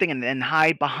do something and then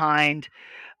hide behind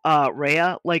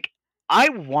Rhea, like I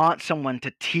want someone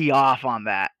to tee off on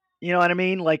that. You know what I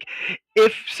mean? Like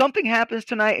if something happens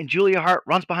tonight and Julia Hart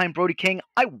runs behind Brody King,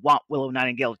 I want Willow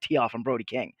Nightingale to tee off on Brody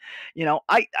King.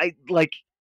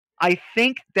 I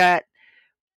think that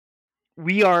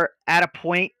we are at a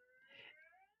point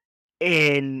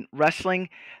in wrestling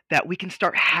that we can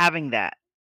start having that,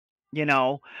 you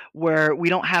know, where we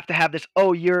don't have to have this,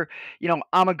 oh,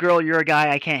 I'm a girl, you're a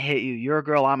guy, I can't hit you. You're a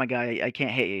girl, I'm a guy, I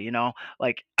can't hit you.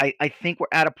 Like I think we're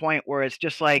at a point where it's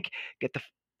just like get the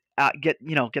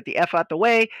F out the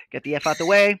way, get the F out the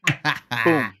way,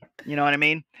 boom. You know what I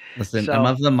mean? Listen, I'm So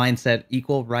of the mindset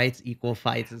equal rights, equal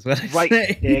fights is what I right,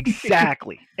 say.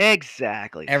 exactly.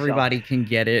 Exactly. So Everybody can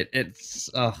get it. yep. It's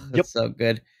so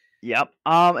good. Yep.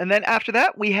 And then after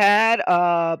that we had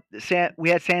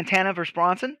Santana versus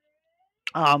Bronson.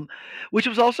 Um, which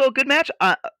was also a good match.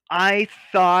 I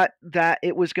thought that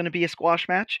it was going to be a squash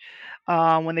match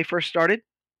when they first started,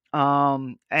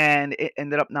 and it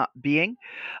ended up not being.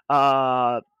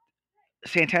 Uh,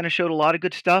 Santana showed a lot of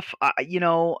good stuff.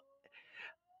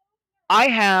 I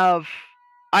have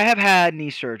I have had knee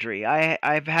surgery.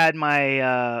 I've had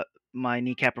my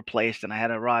kneecap replaced, and I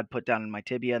had a rod put down in my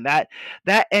tibia, and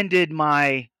that ended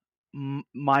my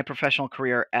professional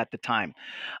career at the time.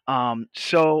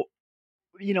 So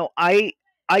I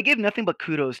give nothing but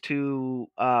kudos to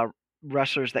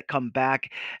wrestlers that come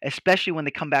back, especially when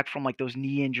they come back from like those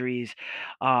knee injuries,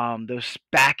 those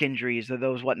back injuries, or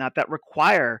those whatnot that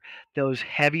require those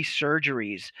heavy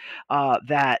surgeries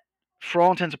that, for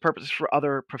all intents and purposes, for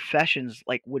other professions,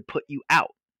 like would put you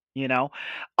out. You know,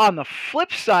 on the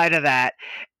flip side of that,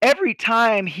 every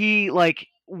time he like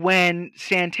when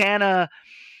Santana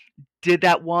did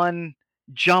that one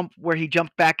jump where he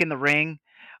jumped back in the ring,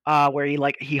 where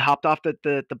he hopped off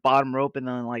the bottom rope and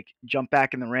then like jumped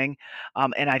back in the ring.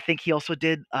 And I think he also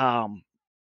did a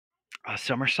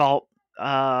somersault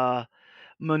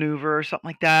maneuver or something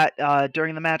like that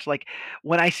during the match. Like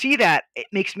when I see that, it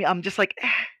makes me I'm just like,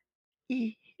 oh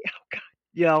god,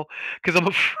 you know, because I'm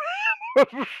afraid.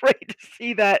 I'm afraid to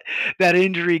see that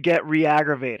injury get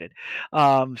re-aggravated.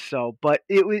 But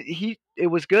it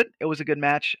was good. It was a good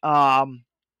match.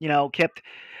 You know, kept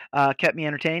me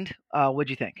entertained. What'd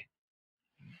you think?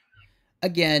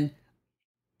 Again,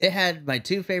 it had my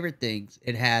two favorite things.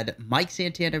 It had Mike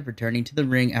Santana returning to the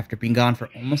ring after being gone for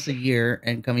almost a year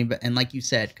and coming back, and like you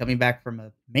said, coming back from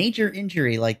a major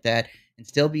injury like that and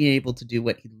still being able to do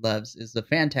what he loves is a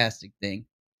fantastic thing.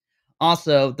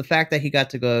 Also, the fact that he got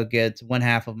to go against one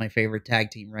half of my favorite tag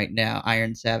team right now,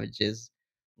 Iron Savages.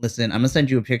 Listen, I'm gonna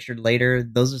send you a picture later.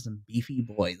 Those are some beefy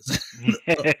boys.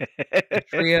 The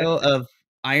trio of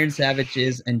Iron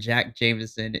Savages and Jack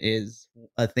Jameson is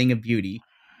a thing of beauty.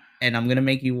 And I'm gonna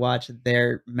make you watch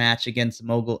their match against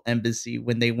Mogul Embassy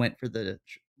when they went for the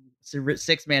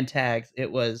six-man tags.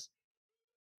 It was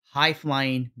high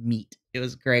flying meat. It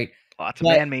was great. Lots of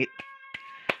But man meat.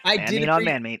 I Man did meat on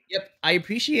appreciate. man meat. Yep, I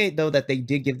appreciate though that they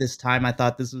did give this time. I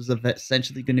thought this was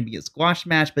essentially going to be a squash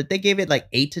match, but they gave it like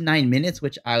 8 to 9 minutes,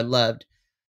 which I loved.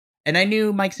 And I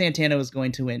knew Mike Santana was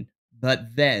going to win.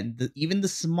 But then, even the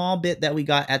small bit that we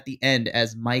got at the end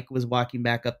as Mike was walking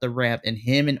back up the ramp and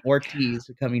him and Ortiz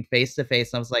were coming face to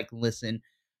face, I was like, listen,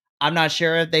 I'm not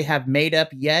sure if they have made up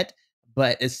yet,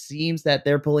 but it seems that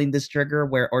they're pulling this trigger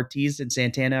where Ortiz and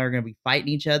Santana are going to be fighting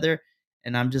each other.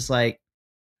 And I'm just like,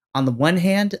 on the one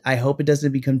hand, I hope it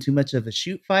doesn't become too much of a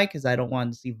shoot fight because I don't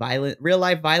want to see real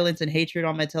life violence and hatred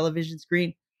on my television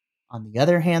screen. On the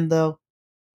other hand, though,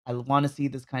 I want to see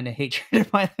this kind of hatred and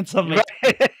violence on my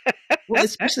screen. Right. Well,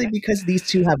 especially because these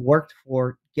two have worked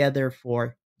together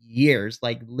for years,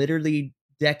 like literally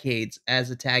decades as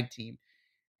a tag team.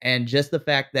 And just the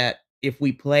fact that if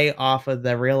we play off of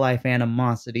the real life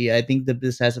animosity, I think that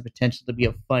this has a potential to be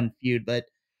a fun feud. But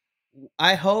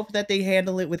I hope that they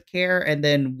handle it with care and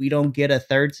then we don't get a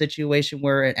third situation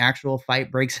where an actual fight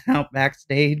breaks out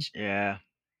backstage. Yeah.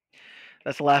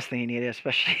 That's the last thing you need,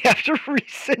 especially after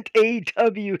recent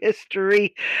AEW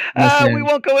history. We Listen,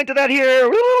 won't go into that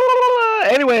here.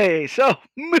 Anyway, so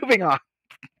moving on.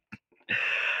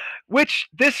 Which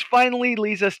this finally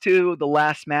leads us to the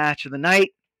last match of the night: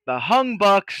 the Hung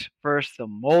Bucks versus the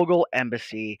Mogul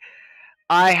Embassy.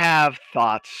 I have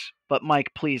thoughts, but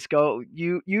Mike, please go.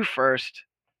 You first.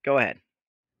 Go ahead.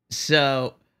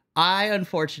 so I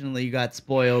unfortunately got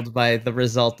spoiled by the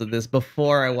result of this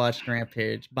before I watched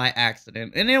Rampage by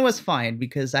accident. And it was fine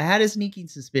because I had a sneaking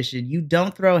suspicion you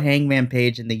don't throw Hangman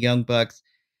Page and the Young Bucks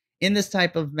in this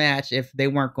type of match if they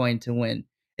weren't going to win,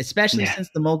 especially Yeah. since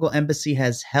the Mogul Embassy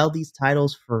has held these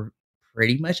titles for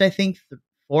pretty much, I think,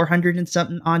 400 and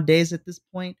something odd days at this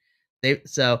point.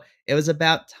 So it was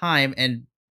about time. And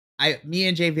me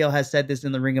and JVL has said this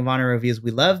in the Ring of Honor reviews. We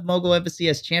love Mogul Embassy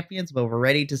as champions, but we're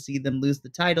ready to see them lose the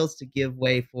titles to give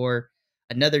way for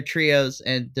another trios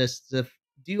and just to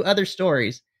do other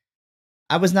stories.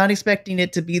 I was not expecting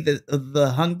it to be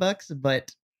the Hung Bucks,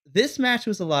 but this match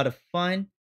was a lot of fun.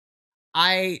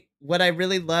 I what I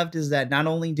really loved is that not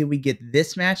only did we get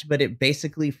this match, but it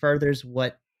basically furthers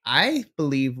what I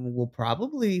believe will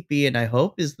probably be, and I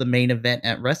hope is the main event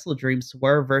at Wrestle Dream,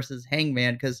 Swerve versus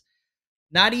Hangman. Because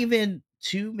not even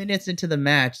 2 minutes into the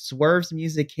match, Swerve's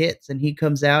music hits and he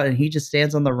comes out and he just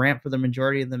stands on the ramp for the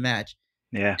majority of the match.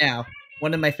 Yeah. Now,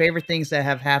 one of my favorite things that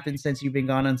have happened since you've been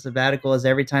gone on sabbatical is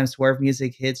every time Swerve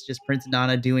music hits, just Prince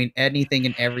Nana doing anything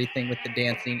and everything with the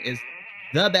dancing is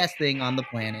the best thing on the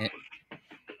planet.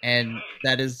 And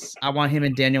that is I want him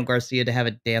and Daniel Garcia to have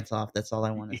a dance off, that's all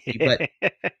I wanna see, but Yeah.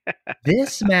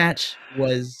 this match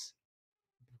was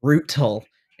brutal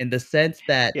in the sense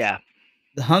that Yeah.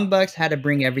 the Hung Bucks had to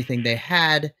bring everything they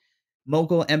had.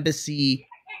 Mogul Embassy,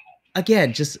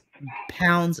 again, just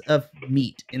pounds of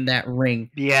meat in that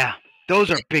ring. Yeah. Those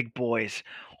are big boys.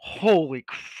 Holy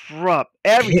crap.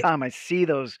 Every Hit time I see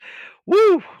those,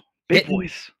 woo, big hitting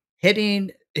boys.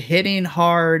 hitting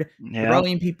hard, Yep.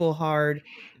 throwing people hard.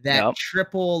 That Yep.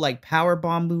 triple, like, power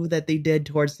bomb move that they did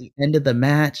towards the end of the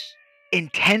match.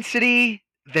 Intensity.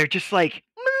 They're just like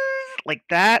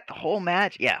that the whole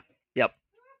match. Yeah.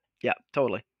 Yeah,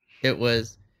 totally. It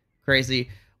was crazy.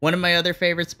 One of my other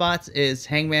favorite spots is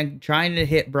Hangman trying to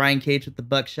hit Brian Cage with the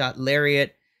buckshot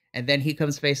lariat, and then he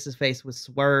comes face to face with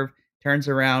Swerve, turns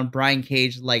around, Brian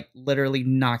Cage like literally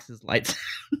knocks his lights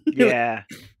out. Yeah.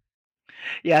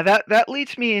 Yeah, that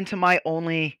leads me into my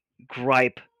only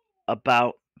gripe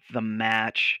about the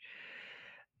match.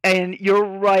 And you're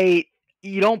right.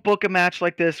 You don't book a match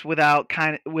like this without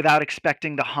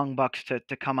expecting the Hung Bucks to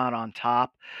come out on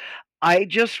top. I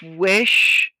just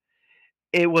wish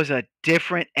it was a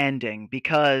different ending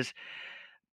because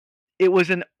it was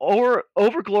an over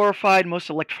glorified, most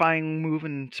electrifying move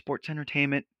in sports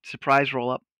entertainment, surprise roll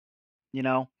up, you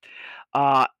know,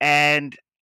 and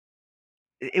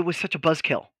it was such a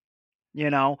buzzkill, you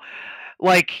know,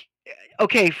 like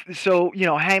okay, so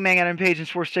Hangman Adam Page and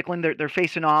Swerve Strickland, they're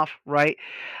facing off, right?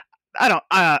 I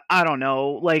don't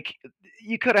know, like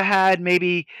you could have had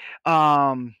maybe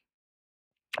um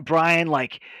Brian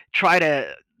like try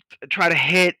to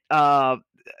hit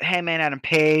Hangman Adam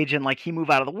Page and like he move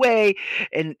out of the way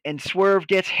and Swerve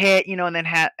gets hit, and then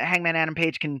Hangman Adam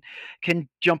Page can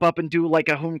jump up and do like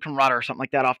a Hurricanrana or something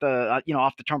like that off the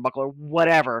off the turnbuckle or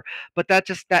whatever. But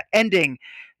that ending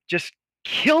just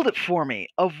killed it for me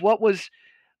of what was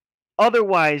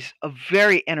otherwise a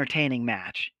very entertaining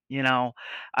match.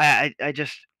 I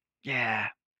just yeah.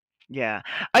 Yeah,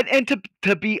 and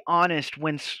to be honest,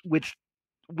 with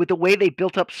the way they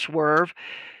built up Swerve,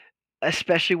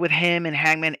 especially with him and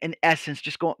Hangman, in essence,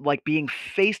 just going like being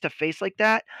face to face like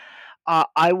that,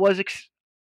 I was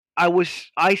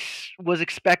was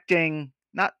expecting,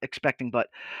 not expecting, but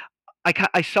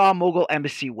I saw Mogul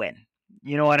Embassy win.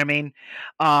 You know what I mean?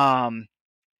 Um,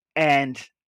 and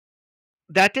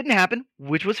that didn't happen,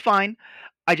 which was fine.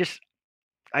 I just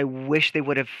I wish they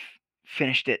would have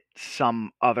finished it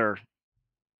some other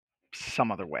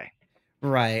way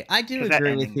Right. I do because that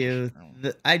agree with ending just. you.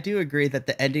 Oh. I do agree that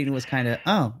the ending was kind of,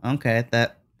 oh, okay,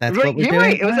 that's Right, what we're you're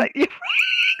right. doing. It was like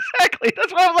exactly.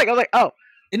 That's what I was like. I was like, oh,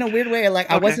 In a weird way, like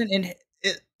I okay, wasn't in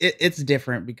it's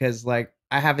different because like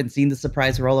I haven't seen the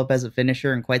surprise roll up as a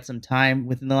finisher in quite some time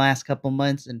within the last couple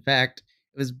months. In fact,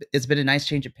 it's been a nice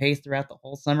change of pace throughout the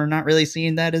whole summer, not really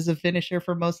seeing that as a finisher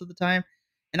for most of the time.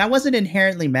 And I wasn't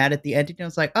inherently mad at the ending. I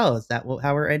was like, "Oh, is that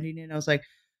how we're ending it?" And I was like,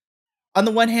 on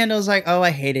the one hand, I was like, "Oh,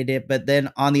 I hated it," but then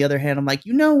on the other hand, I'm like,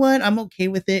 "You know what? I'm okay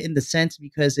with it in the sense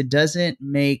because it doesn't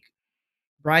make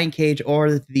Brian Cage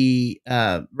or the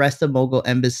rest of Mogul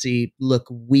Embassy look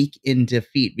weak in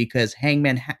defeat because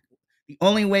the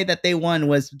only way that they won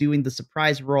was doing the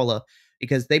surprise roll up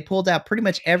because they pulled out pretty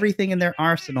much everything in their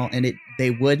arsenal and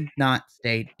they would not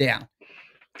stay down.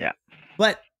 yeah,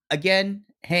 But again,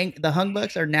 the Hung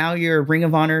Bucks are now your Ring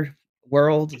of Honor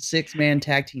World Six-Man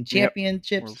Tag Team yep,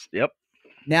 Championships. yep,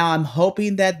 Now I'm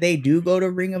hoping that they do go to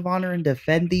Ring of Honor and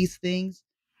defend these things.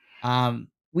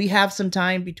 We have some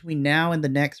time between now and the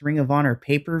next Ring of Honor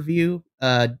pay-per-view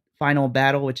final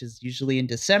battle, which is usually in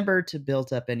December, to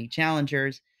build up any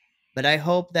challengers. But I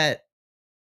hope that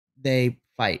they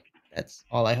fight. That's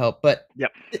all I hope. But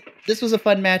yep, this was a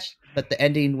fun match, but the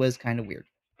ending was kind of weird.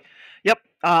 yep.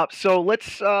 So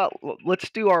let's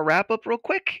do our wrap up real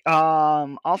quick.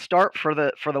 I'll start for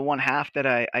the one half that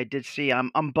I did see.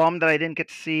 I'm bummed that I didn't get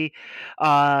to see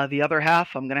the other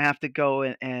half. I'm gonna have to go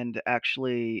and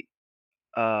actually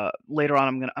later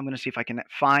on I'm gonna see if I can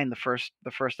find the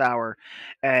first hour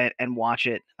and watch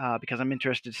it because I'm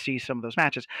interested to see some of those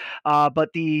matches.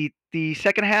 But the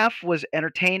second half was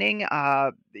entertaining.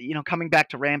 Coming back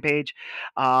to Rampage,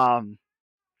 I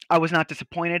was not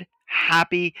disappointed.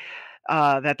 Happy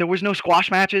that there was no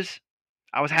squash matches.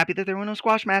 I was happy that there were no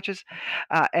squash matches,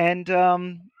 and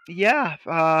yeah,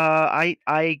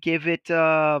 I give it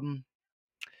thumbs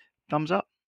up.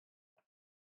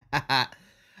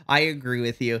 I agree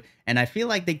with you. And I feel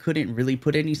like they couldn't really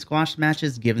put any squash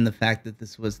matches given the fact that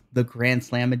this was the Grand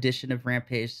Slam edition of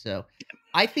Rampage. So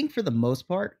I think for the most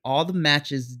part, all the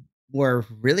matches were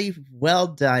really well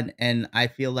done. And I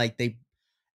feel like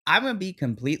I'm going to be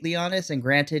completely honest. And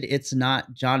granted, it's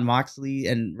not John Moxley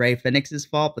and Ray Phoenix's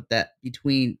fault, but that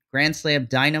between Grand Slam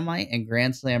Dynamite and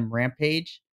Grand Slam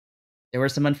Rampage, there were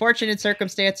some unfortunate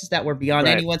circumstances that were beyond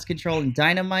Right. anyone's control in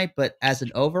Dynamite, but as an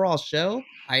overall show,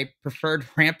 I preferred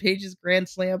Rampage's Grand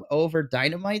Slam over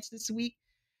Dynamite's this week.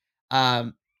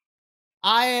 Um,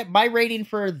 I my rating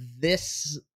for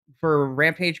this for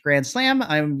Rampage Grand Slam,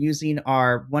 I'm using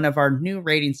our one of our new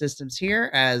rating systems here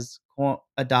as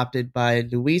adopted by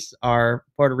Luis, our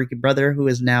Puerto Rican brother, who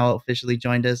has now officially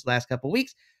joined us last couple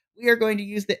weeks. We are going to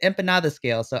use the empanada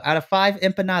scale. So out of 5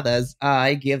 empanadas,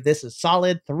 I give this a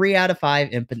solid 3 out of 5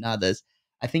 empanadas.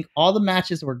 I think all the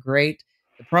matches were great.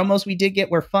 The promos we did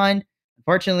get were fun.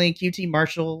 Unfortunately, QT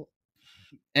Marshall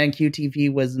and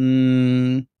QTV was It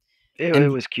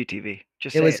and was QTV.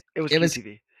 Just it say it. was It was it was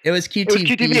QTV. it was It was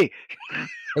QTV. QTV.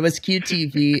 It was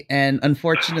QTV, and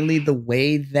unfortunately, the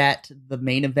way that the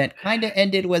main event kind of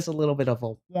ended was a little bit of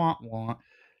a wah wah.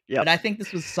 Yep. But I think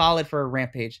this was solid for a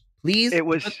Rampage. Please It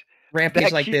was book Rampage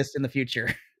that like Q, this in the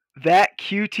future. that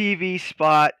QTV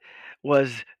spot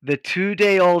was the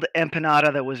 2-day-old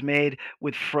empanada that was made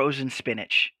with frozen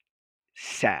spinach.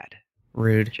 Sad.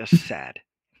 Rude. Just sad.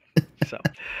 So,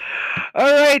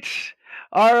 all right,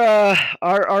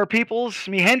 our peoples,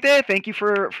 mi gente. Thank you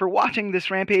for watching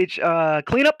this Rampage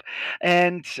cleanup,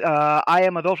 and I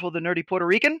am Adolfo, the nerdy Puerto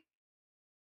Rican.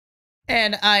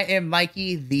 And I am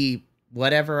Mikey, the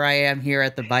whatever I am here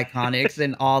at the Bi-Conics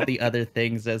and all the other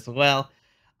things as well.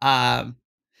 Um,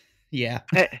 yeah.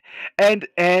 And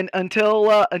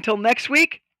until next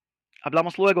week,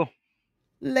 hablamos luego.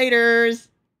 Laters.